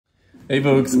Hey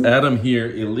folks, Adam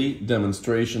here, Elite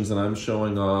Demonstrations, and I'm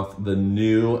showing off the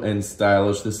new and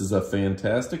stylish. This is a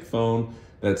fantastic phone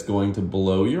that's going to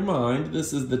blow your mind.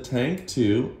 This is the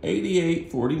TANK2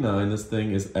 8849. This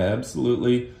thing is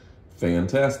absolutely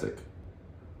fantastic.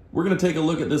 We're going to take a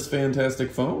look at this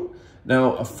fantastic phone.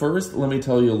 Now, first, let me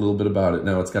tell you a little bit about it.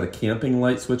 Now, it's got a camping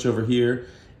light switch over here.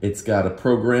 It's got a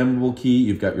programmable key.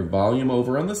 You've got your volume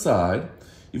over on the side.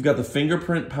 You've got the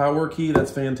fingerprint power key, that's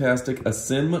fantastic, a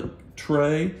SIM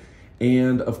tray,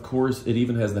 and of course it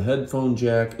even has the headphone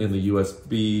jack and the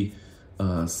USB-C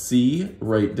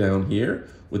right down here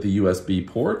with the USB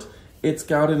port. It's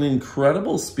got an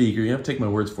incredible speaker. You have to take my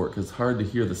words for it because it's hard to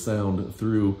hear the sound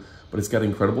through, but it's got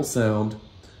incredible sound.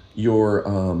 Your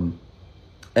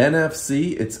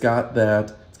NFC, it's got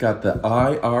the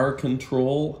IR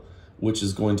control, which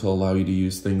is going to allow you to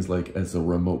use things like as a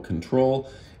remote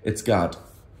control. It's got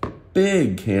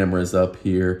big cameras up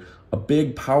here, a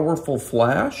big powerful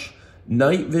flash,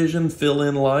 night vision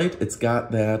fill-in light. It's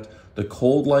got the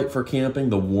cold light for camping,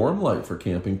 the warm light for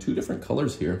camping, two different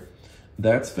colors here.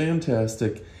 That's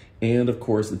fantastic. And of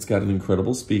course, it's got an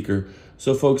incredible speaker.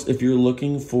 So folks, if you're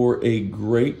looking for a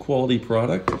great quality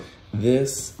product,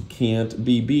 this can't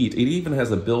be beat. It even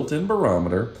has a built-in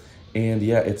barometer. And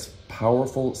yeah, it's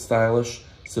powerful, stylish,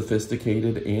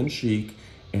 sophisticated, and chic.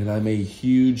 And I'm a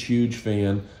huge, huge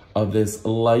fan of this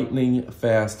lightning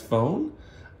fast phone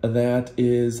that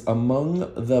is among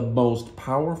the most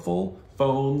powerful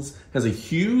phones, has a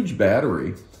huge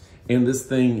battery, and this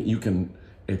thing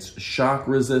it's shock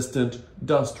resistant,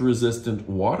 dust resistant,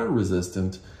 water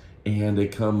resistant, and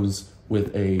it comes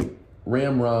with a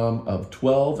RAM-ROM of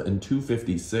 12 and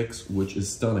 256, which is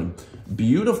stunning.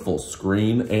 Beautiful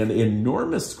screen, and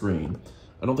enormous screen.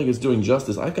 I don't think it's doing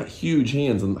justice. I've got huge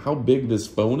hands, and how big this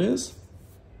phone is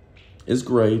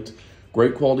great.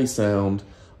 Great quality sound.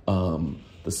 The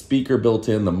speaker built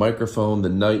in, the microphone, the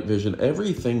night vision,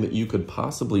 everything that you could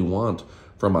possibly want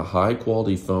from a high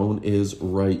quality phone is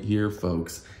right here,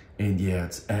 folks. And yeah,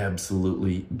 it's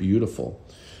absolutely beautiful.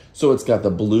 So it's got the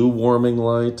blue warming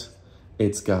light.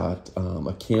 It's got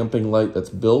a camping light that's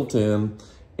built in.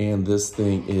 And this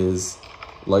thing is,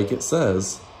 like it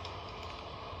says,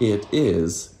 it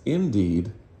is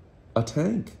indeed a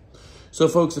tank. So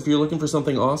folks, if you're looking for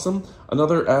something awesome,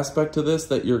 another aspect to this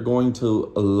that you're going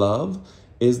to love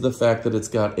is the fact that it's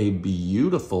got a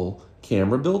beautiful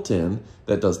camera built in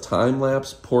that does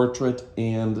time-lapse, portrait,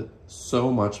 and so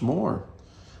much more.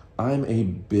 I'm a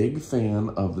big fan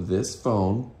of this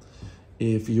phone.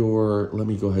 Let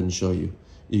me go ahead and show you.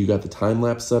 You got the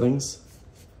time-lapse settings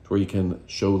where you can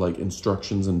show like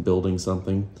instructions and building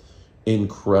something.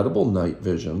 Incredible night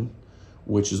vision,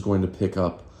 which is going to pick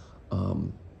up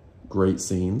great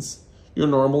scenes, your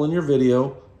normal and your video,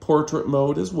 portrait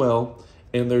mode as well,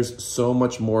 and there's so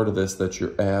much more to this that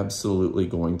you're absolutely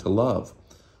going to love.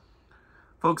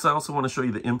 Folks, I also want to show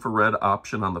you the infrared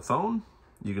option on the phone.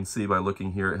 You can see by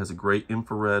looking here, it has a great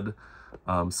infrared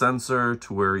sensor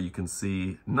to where you can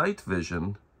see night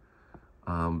vision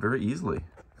very easily.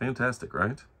 Fantastic,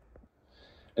 right?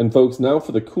 And folks, now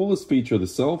for the coolest feature of the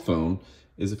cell phone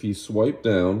is if you swipe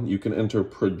down, you can enter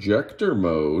projector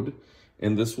mode,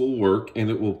 and this will work,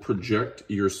 and it will project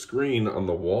your screen on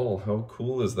the wall. How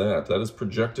cool is that? That is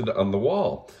projected on the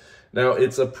wall. Now,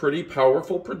 it's a pretty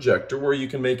powerful projector where you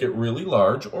can make it really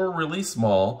large or really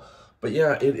small, but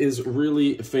yeah, it is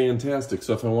really fantastic.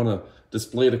 So if I want to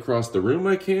display it across the room,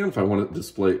 I can. If I want to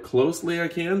display it closely, I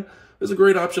can. It's a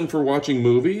great option for watching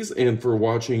movies and for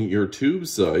watching your tube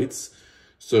sites.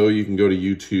 So you can go to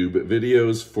YouTube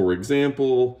videos, for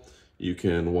example. You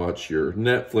can watch your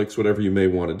Netflix, whatever you may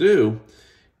want to do.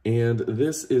 And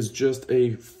this is just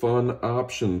a fun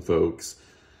option, folks.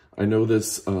 I know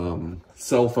this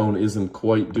cell phone isn't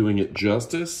quite doing it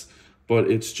justice,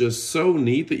 but it's just so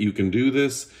neat that you can do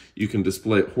this. You can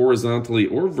display it horizontally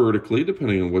or vertically,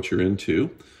 depending on what you're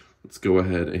into. Let's go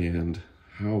ahead and,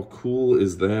 how cool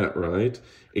is that, right?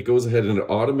 It goes ahead and it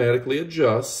automatically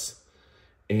adjusts.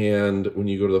 And when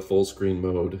you go to the full screen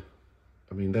mode,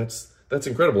 I mean, that's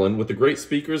incredible. And with the great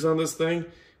speakers on this thing,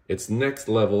 it's next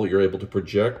level. You're able to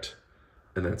project,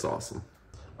 and that's awesome.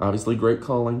 Obviously, great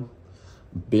calling,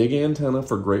 big antenna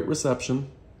for great reception,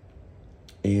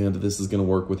 and this is going to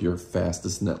work with your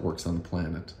fastest networks on the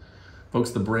planet.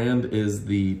 Folks, the brand is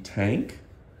the Tank.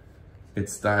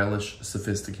 It's stylish,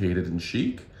 sophisticated, and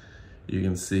chic. You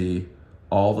can see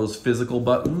all those physical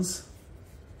buttons.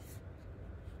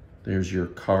 There's your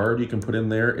card you can put in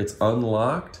there. It's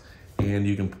unlocked, and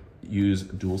you can use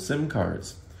dual SIM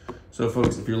cards. So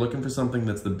folks, if you're looking for something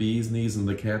that's the bee's knees and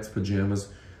the cat's pajamas,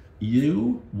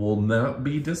 you will not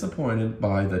be disappointed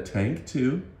by the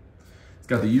TANK2. It's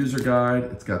got the user guide.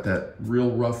 It's got that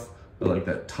real rough, like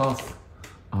that tough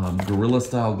Gorilla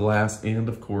style glass, and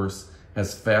of course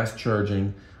has fast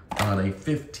charging on a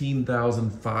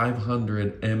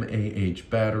 15,500 mAh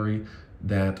battery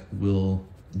that will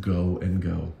go and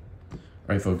go. All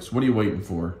right, folks, what are you waiting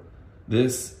for?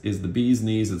 This is the bee's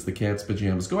knees, it's the cat's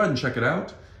pajamas. Go ahead and check it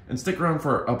out and stick around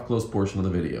for our up close portion of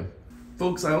the video.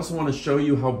 Folks, I also want to show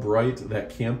you how bright that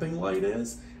camping light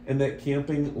is, and that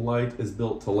camping light is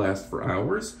built to last for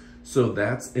hours, so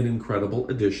that's an incredible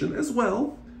addition as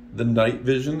well. The night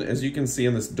vision, as you can see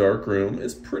in this dark room,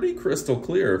 is pretty crystal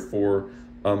clear. For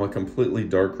a completely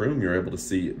dark room, you're able to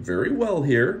see very well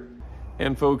here.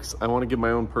 And folks, I want to give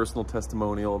my own personal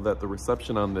testimonial that the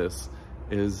reception on this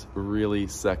is really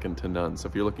second to none. So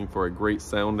if you're looking for a great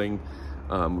sounding,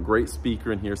 great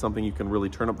speaker in here, something you can really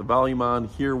turn up the volume on,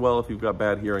 hear well if you've got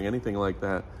bad hearing, anything like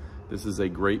that, this is a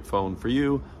great phone for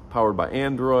you, powered by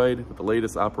Android with the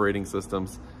latest operating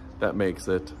systems. That makes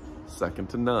it second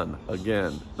to none.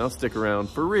 Again, now stick around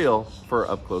for real for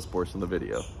our up close portion of the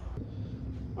video.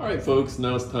 All right, folks,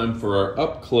 now it's time for our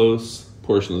up close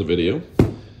portion of the video.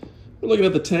 We're looking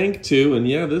at the TANK2, and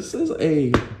yeah, this is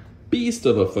a beast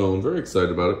of a phone. Very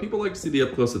excited about it. People like to see the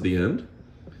up close at the end.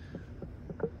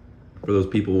 For those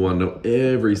people who want to know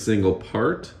every single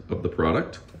part of the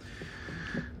product.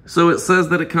 So it says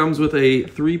that it comes with a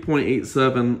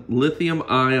 3.87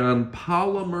 lithium-ion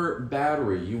polymer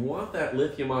battery. You want that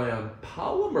lithium-ion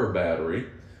polymer battery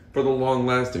for the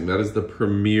long-lasting. That is the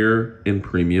Premier and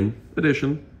Premium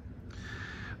edition.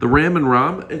 The RAM and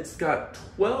ROM, it's got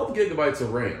 12 gigabytes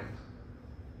of RAM.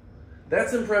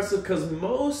 That's impressive because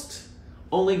most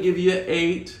only give you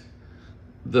 8.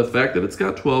 The fact that it's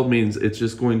got 12 means it's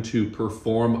just going to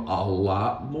perform a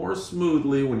lot more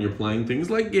smoothly when you're playing things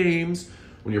like games,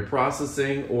 when you're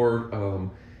processing or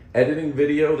editing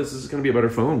video. This is going to be a better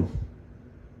phone.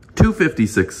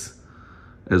 256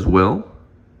 as well.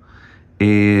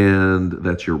 And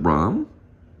that's your ROM.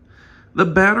 The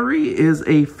battery is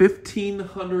a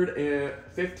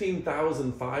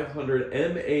 15,500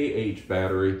 mAh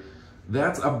battery.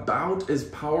 That's about as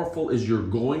powerful as you're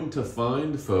going to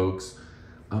find, folks.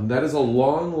 That is a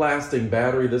long-lasting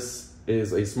battery. This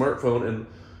is a smartphone, and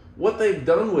what they've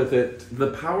done with it,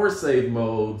 the power save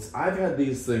modes, I've had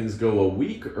these things go a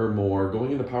week or more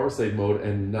going into power save mode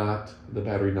and the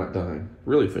battery not dying.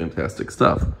 Really fantastic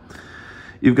stuff.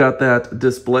 You've got that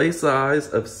display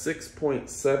size of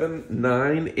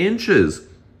 6.79 inches.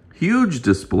 Huge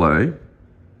display.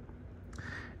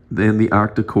 Then the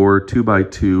octa-core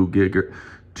 2x2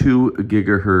 2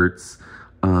 gigahertz.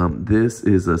 This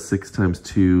is a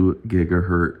 6x2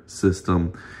 gigahertz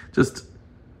system. Just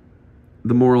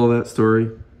the moral of that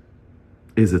story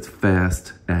is it's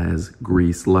fast as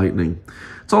grease lightning.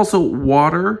 It's also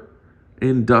water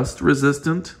and dust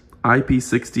resistant,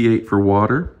 IP68 for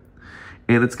water.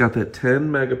 And it's got that 10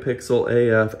 megapixel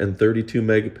AF and 32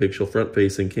 megapixel front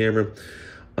facing camera,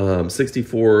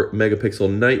 64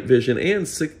 megapixel night vision, and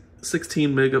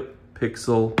 16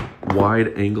 megapixel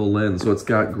wide angle lens. So it's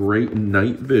got great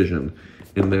night vision,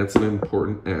 and that's an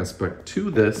important aspect to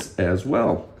this as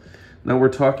well. Now we're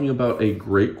talking about a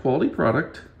great quality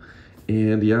product,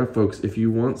 and yeah, folks, if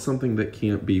you want something that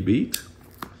can't be beat,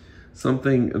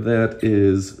 something that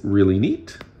is really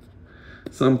neat,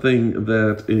 something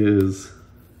that is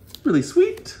really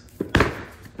sweet,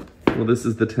 well, this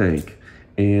is the Tank.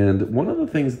 And one of the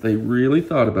things that they really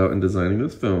thought about in designing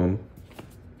this phone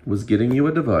was getting you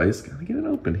a device, gotta get it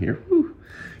open here, whew,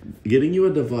 getting you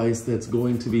a device that's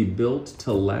going to be built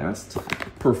to last,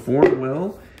 perform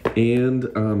well,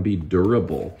 and be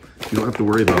durable. You don't have to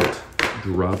worry about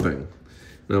dropping.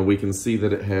 Now we can see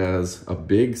that it has a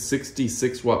big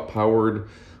 66 watt powered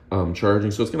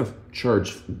charging, so it's gonna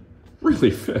charge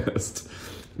really fast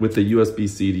with the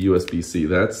USB-C to USB-C.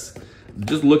 That's,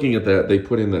 just looking at that, they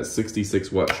put in that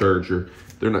 66 watt charger.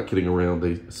 They're not kidding around,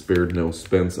 they spared no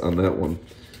expense on that one.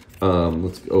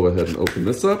 Let's go ahead and open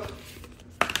this up.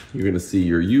 You're gonna see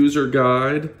your user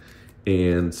guide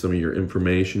and some of your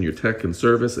information, your tech and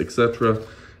service, etc.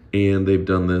 And they've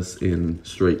done this in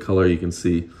straight color. You can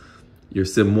see your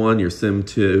SIM 1, your SIM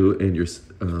 2, and your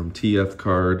TF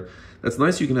card. That's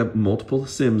nice, you can have multiple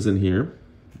SIMs in here.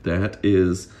 That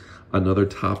is another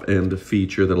top-end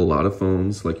feature that a lot of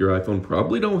phones, like your iPhone,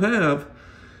 probably don't have.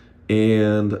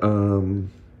 And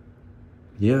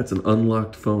yeah, it's an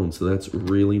unlocked phone, so that's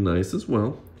really nice as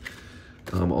well.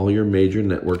 All your major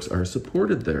networks are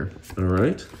supported there, all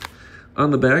right?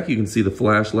 On the back, you can see the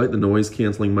flashlight, the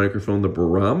noise-canceling microphone, the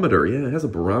barometer. Yeah, it has a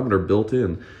barometer built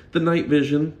in. The night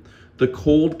vision, the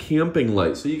cold camping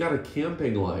light. So you got a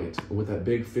camping light with that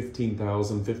big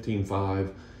 15,000,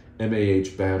 15.5 mAh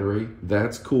battery.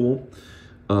 That's cool.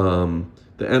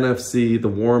 The NFC, the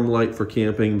warm light for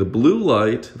camping, the blue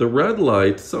light, the red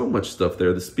light, so much stuff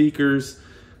there. The speakers,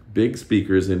 big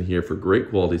speakers in here for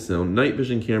great quality sound. Night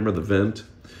vision camera, the vent.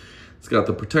 It's got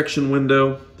the protection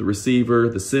window, the receiver,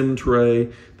 the SIM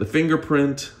tray, the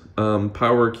fingerprint,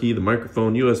 power key, the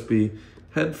microphone, USB,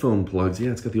 headphone plugs.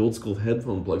 Yeah, it's got the old school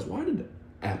headphone plugs. Why did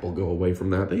Apple go away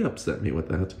from that? They upset me with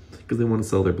that because they want to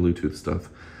sell their Bluetooth stuff.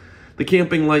 The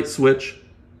camping light switch,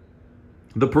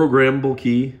 the programmable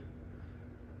key,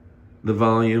 the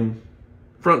volume,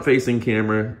 front-facing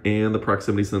camera, and the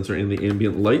proximity sensor and the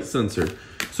ambient light sensor.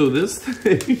 So this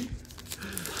thing,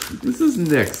 this is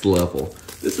next level.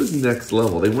 This is next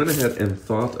level. They went ahead and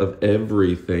thought of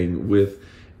everything with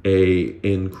an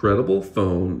incredible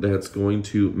phone that's going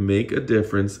to make a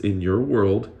difference in your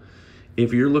world.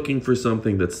 If you're looking for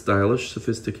something that's stylish,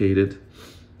 sophisticated,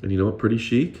 and you know what, pretty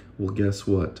chic, well, guess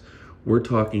what? We're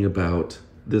talking about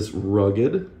this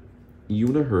rugged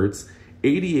Unihertz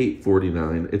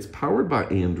 8849. It's powered by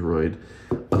Android.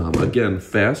 Again,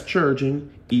 fast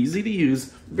charging, easy to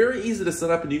use, very easy to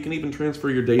set up, and you can even transfer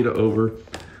your data over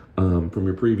from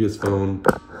your previous phone.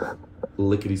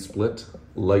 Lickety split,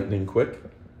 lightning quick.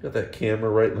 Got that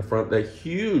camera right in the front, that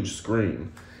huge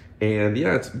screen. And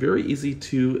yeah, it's very easy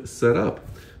to set up.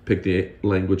 Pick the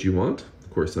language you want. Of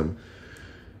course, I'm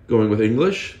going with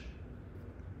English.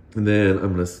 And then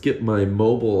I'm gonna skip my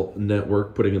mobile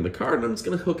network, putting in the card, and I'm just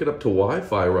gonna hook it up to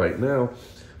Wi-Fi right now.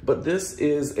 But this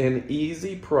is an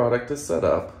easy product to set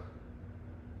up.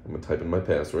 I'm gonna type in my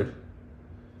password.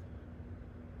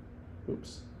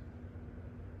 Oops.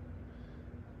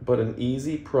 But an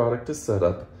easy product to set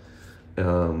up.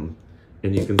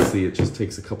 And you can see it just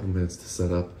takes a couple minutes to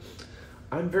set up.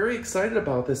 I'm very excited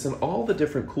about this and all the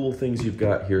different cool things you've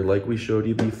got here, like we showed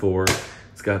you before.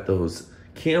 It's got those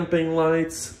camping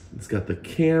lights, it's got the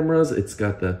cameras, it's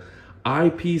got the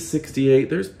IP68.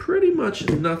 There's pretty much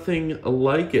nothing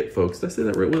like it, folks. Did I say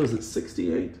that right? What was it,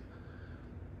 68?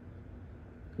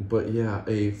 But yeah,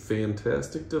 a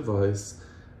fantastic device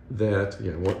that,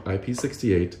 yeah, what,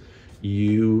 IP68.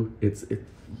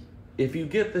 If you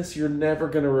get this, you're never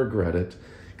gonna regret it,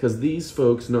 because these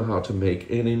folks know how to make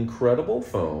an incredible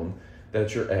phone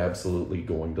that you're absolutely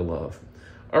going to love.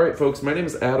 All right, folks, my name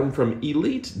is Adam from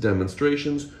Elite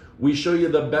Demonstrations. We show you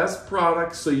the best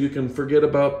products so you can forget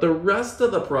about the rest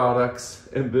of the products,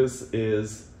 and this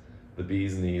is the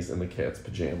bee's knees and the cat's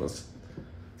pajamas.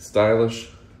 Stylish,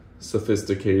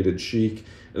 sophisticated, chic,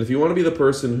 and if you want to be the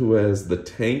person who has the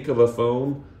tank of a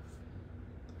phone,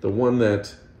 the one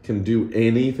that can do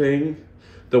anything,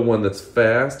 the one that's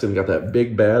fast and got that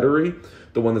big battery,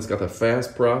 the one that's got the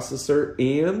fast processor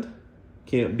and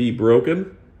can't be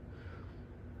broken,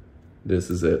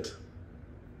 this is it.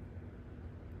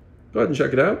 Go ahead and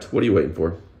check it out. What are you waiting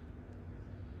for?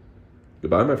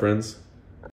 Goodbye, my friends.